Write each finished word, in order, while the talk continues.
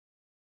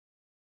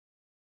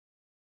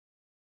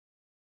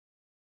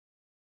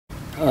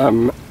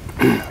I'm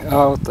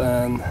out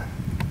and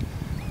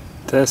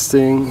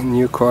testing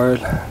new coil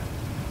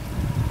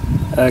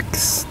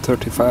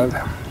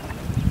X-35.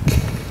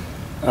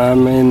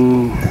 I'm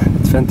in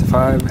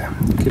 25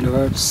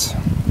 kilohertz.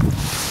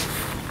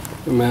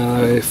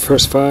 My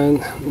first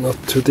find, not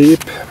too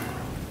deep,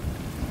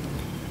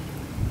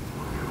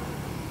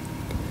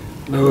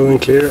 level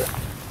and clear.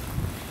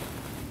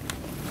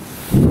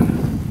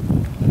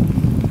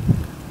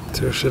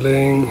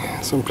 Shilling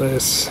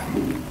someplace.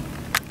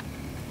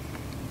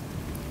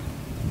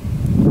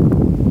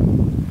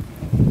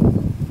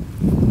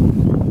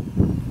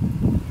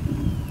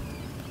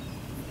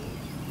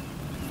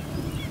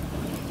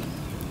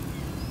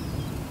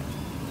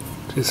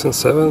 Season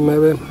 7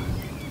 maybe.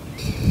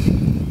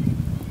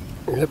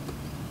 Yep.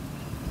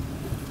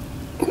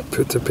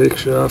 Put the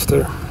picture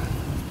after.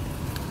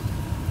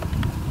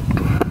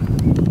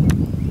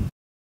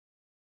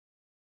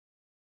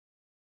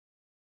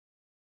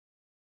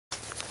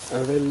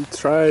 I will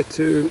try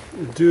to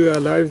do a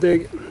live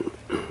dig.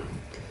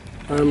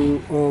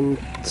 I'm on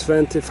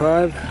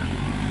 25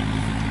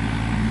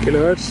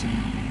 kilohertz.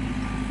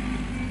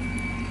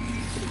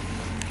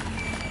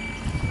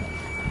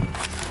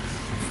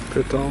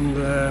 Put on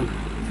the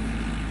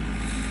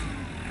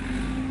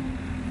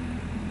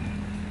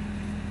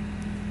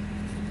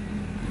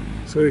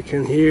so you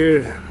can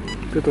hear.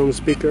 Put on the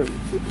speaker.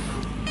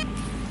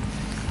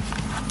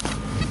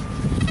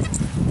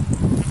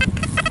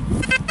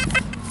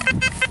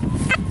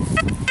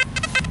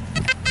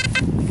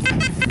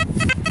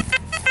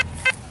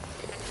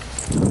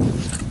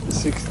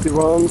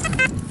 $61.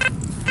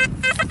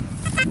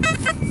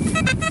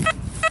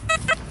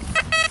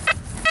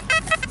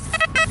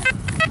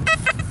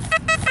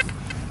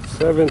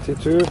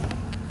 $72,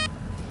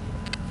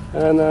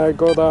 and I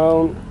go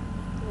down,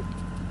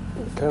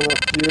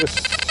 cannot use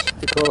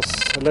because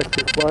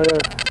electric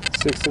wire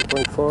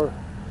 16.4,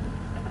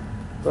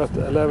 but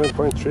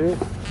 11.3.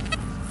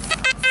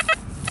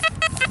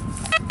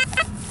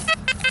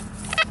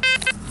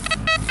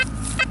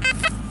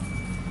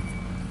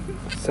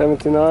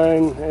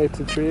 $79,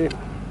 $83.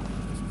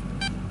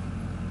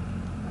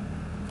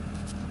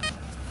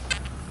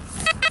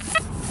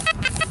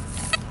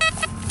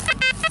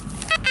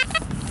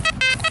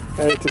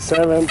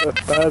 $87, but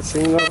bad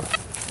signal.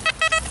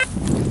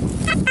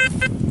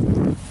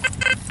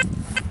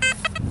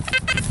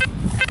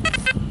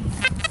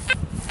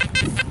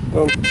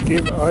 Don't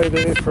give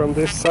ID from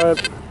this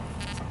side.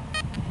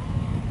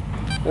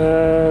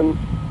 And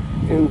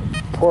in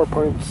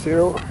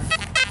 4.0,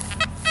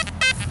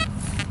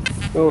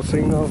 no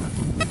signal.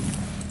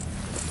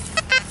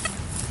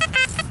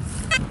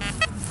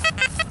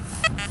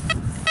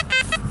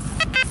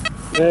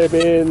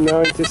 Maybe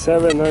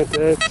 97,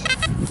 98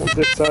 on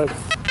this side.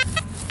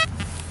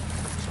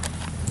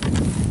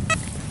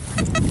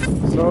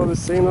 So the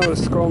signal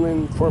is gone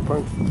in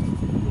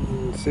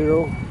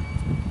 4.0.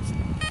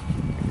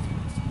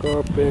 Go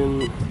up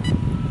in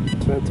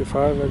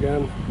 25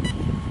 again.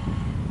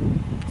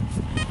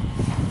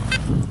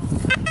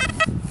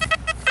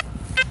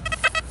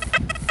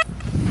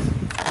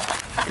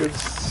 Good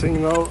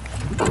signal.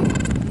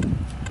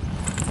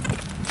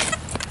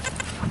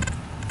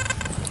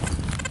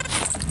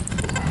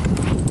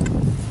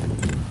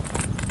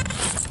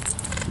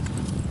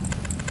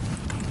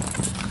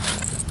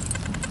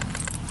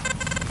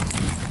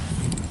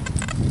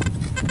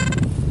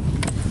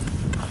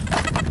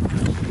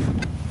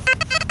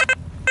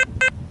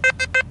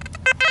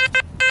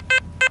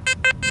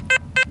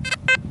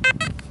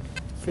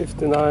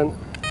 $59.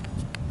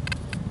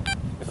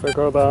 If I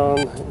go down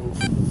in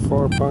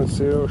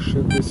 4.0,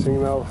 should be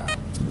signal.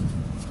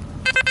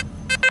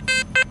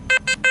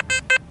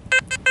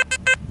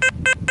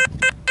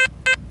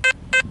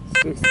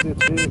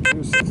 $63 to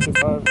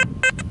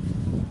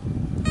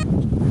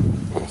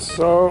 $65.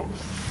 So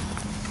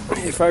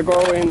if I go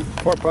in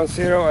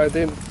 4.0, I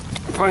didn't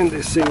find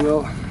this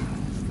signal,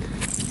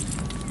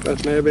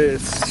 but maybe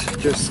it's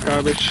just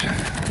garbage.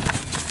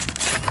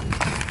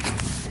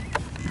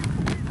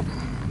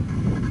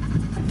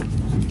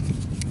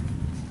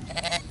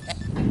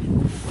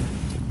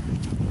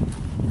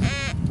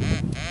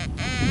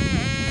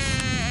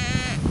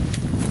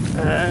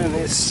 And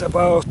it's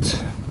about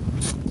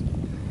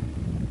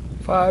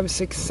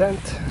 5-6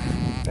 cents,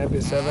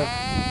 maybe 7,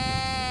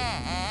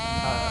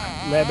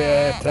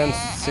 maybe 10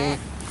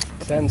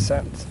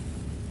 cents.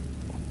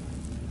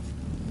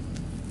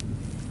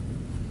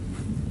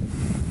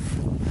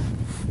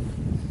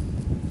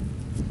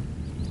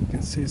 You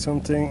can see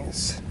some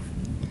things.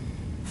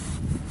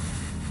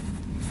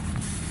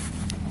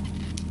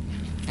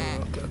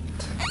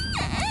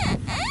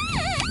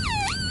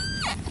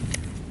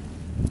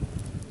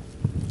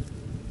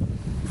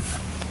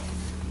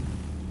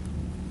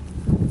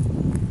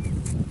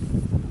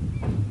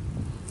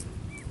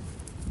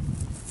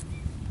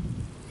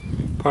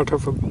 Part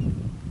of a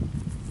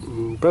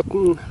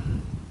button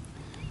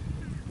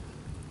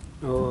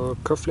or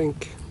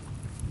cufflink.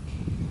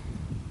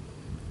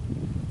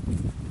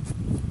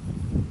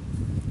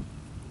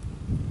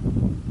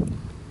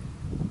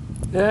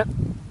 Yeah,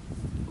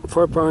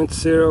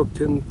 4.0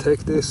 can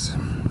take this,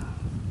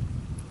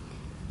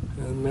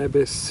 and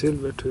maybe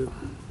silver too.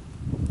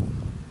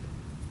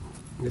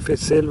 If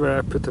it's silver,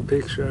 I put a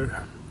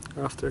picture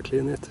after I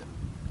clean it.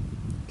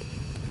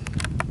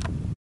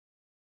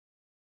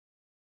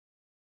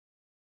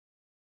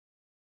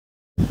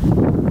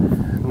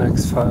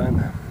 Next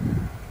find.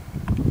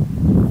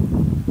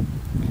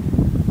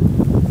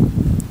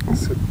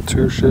 It's a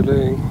 2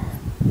 shilling.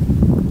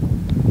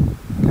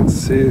 You can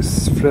see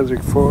it's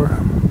Frederick 4.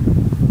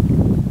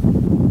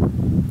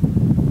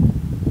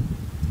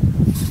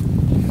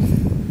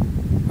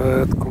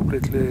 But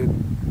completely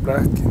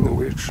black in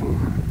Norwegian.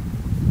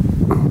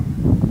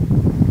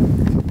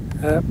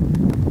 Yep.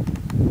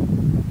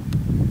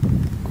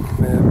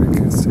 Maybe we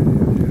can see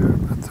it here,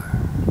 but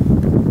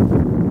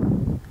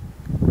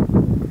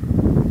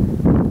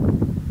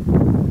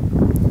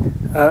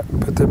I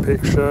put a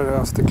picture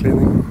after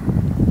cleaning.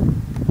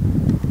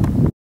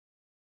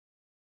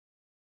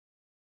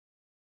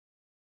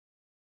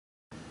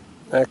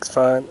 Next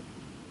find,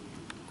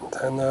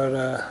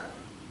 tenor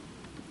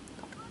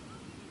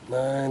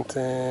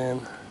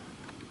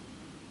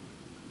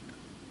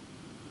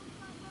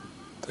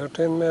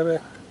 1913 maybe.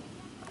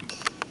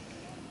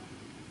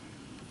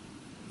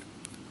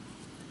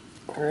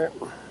 Yeah.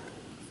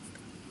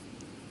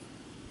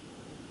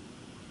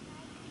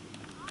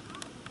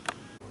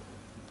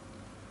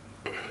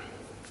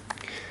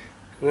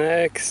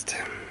 Next,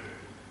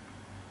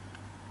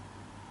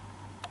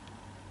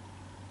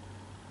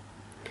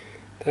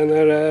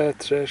 tenor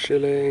 3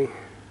 shilling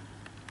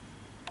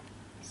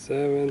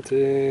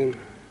 17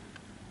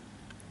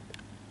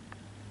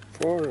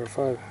 4 or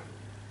 5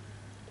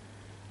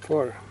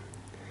 4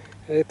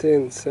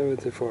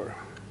 1874.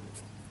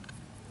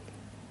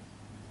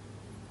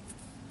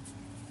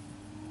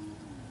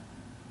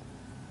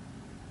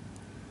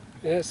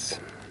 Yes.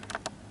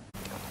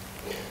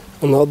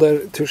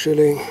 Another 2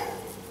 shilling.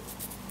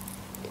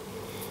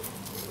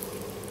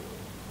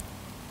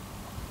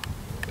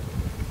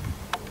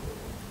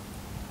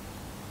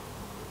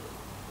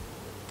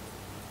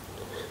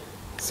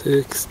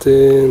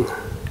 $16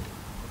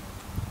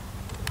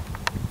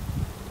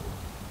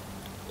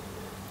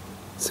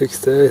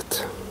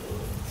 68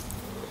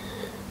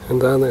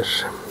 and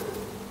Danish.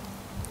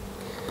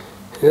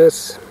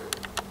 Yes.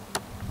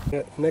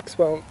 Yeah, next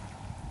one,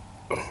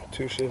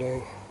 2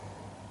 shilling.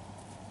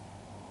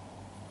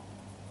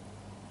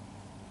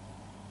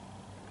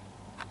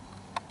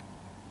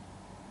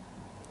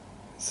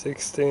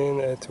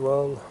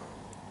 $16.81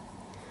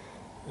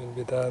 will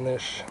be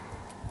Danish.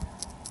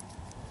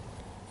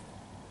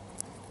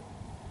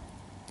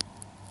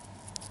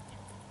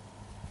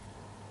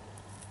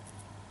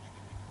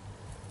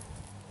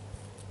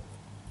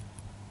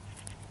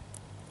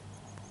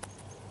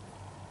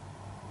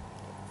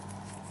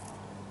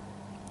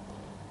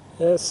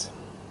 Yes.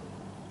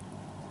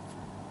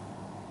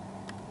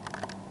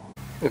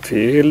 A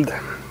field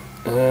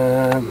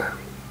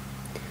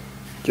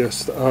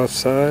just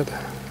outside.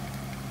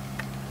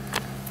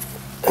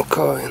 A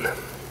coin.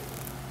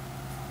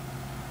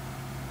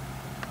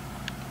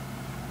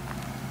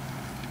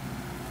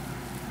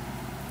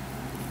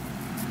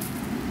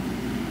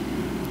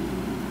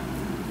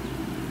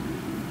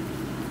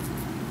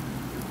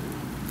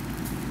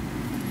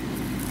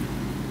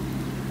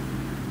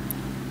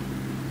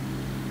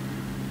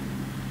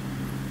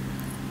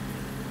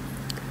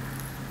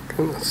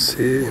 Cannot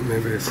see,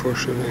 maybe 4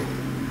 shilling.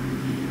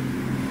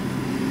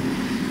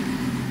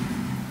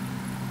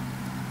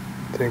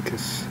 I think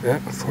it's, yeah,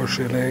 4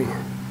 shilling.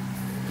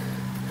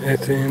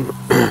 18,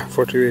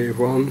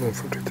 41 and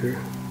 42.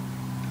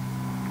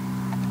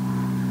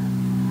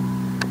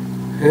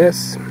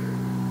 Yes.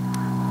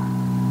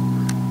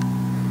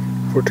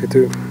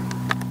 42.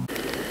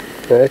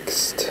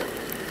 Next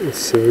is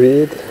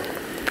Swede.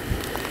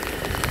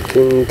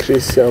 King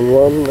Christian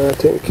 1, I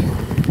think.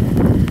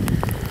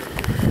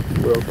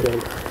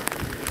 Broken.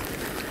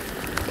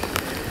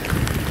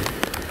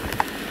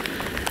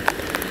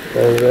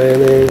 And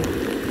raining.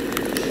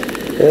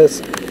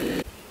 Yes.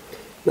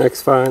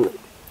 Next find,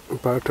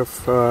 part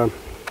of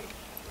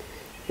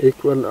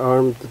equal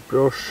armed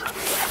brush.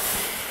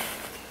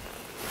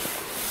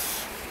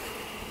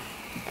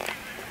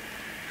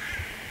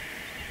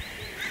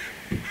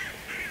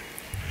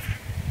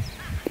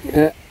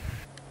 Yeah.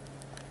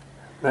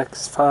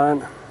 Next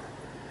find.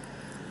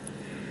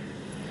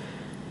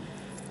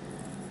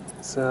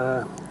 It's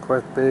a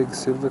quite big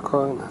silver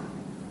coin.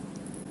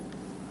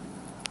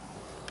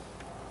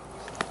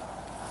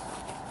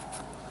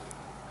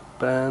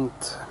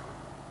 Bent.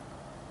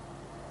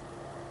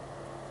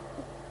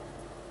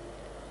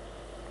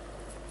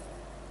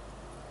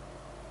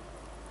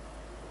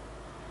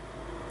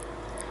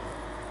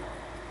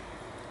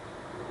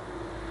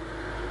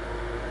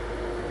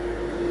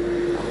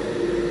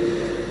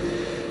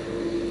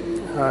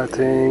 I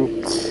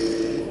think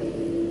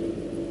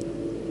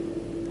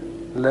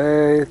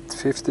late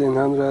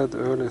 1500,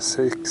 early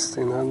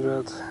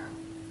 1600.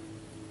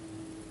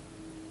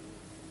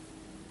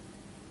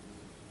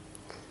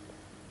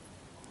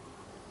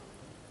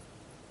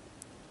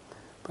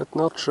 but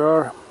not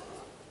sure.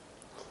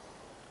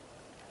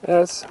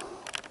 Yes.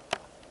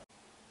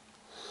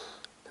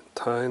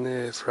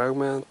 Tiny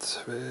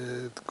fragment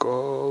with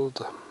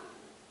gold.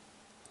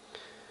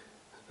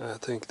 I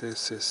think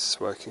this is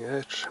Viking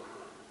H.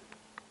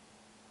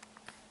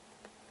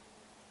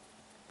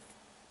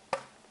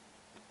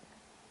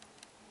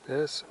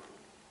 Yes.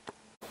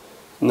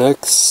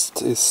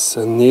 Next is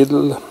a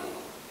needle,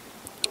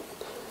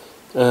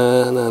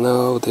 and I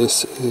know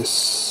this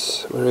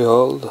is very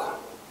old,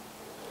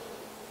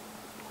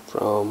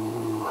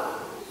 from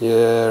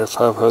year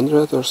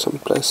 500 or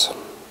someplace.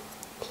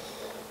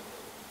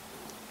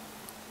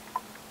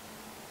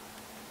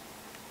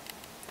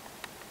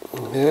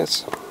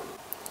 Yes.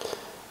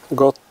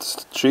 Got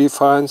 3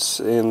 finds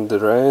in the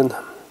rain.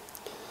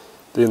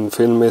 Didn't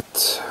film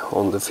it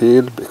on the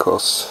field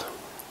because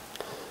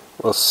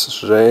it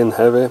was rain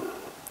heavy.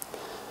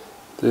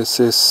 This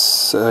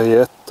is a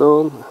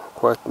Yetton,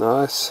 quite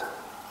nice.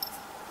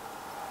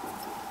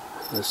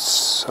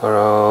 It's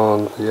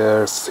around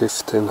year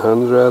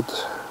 1500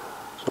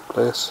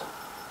 someplace.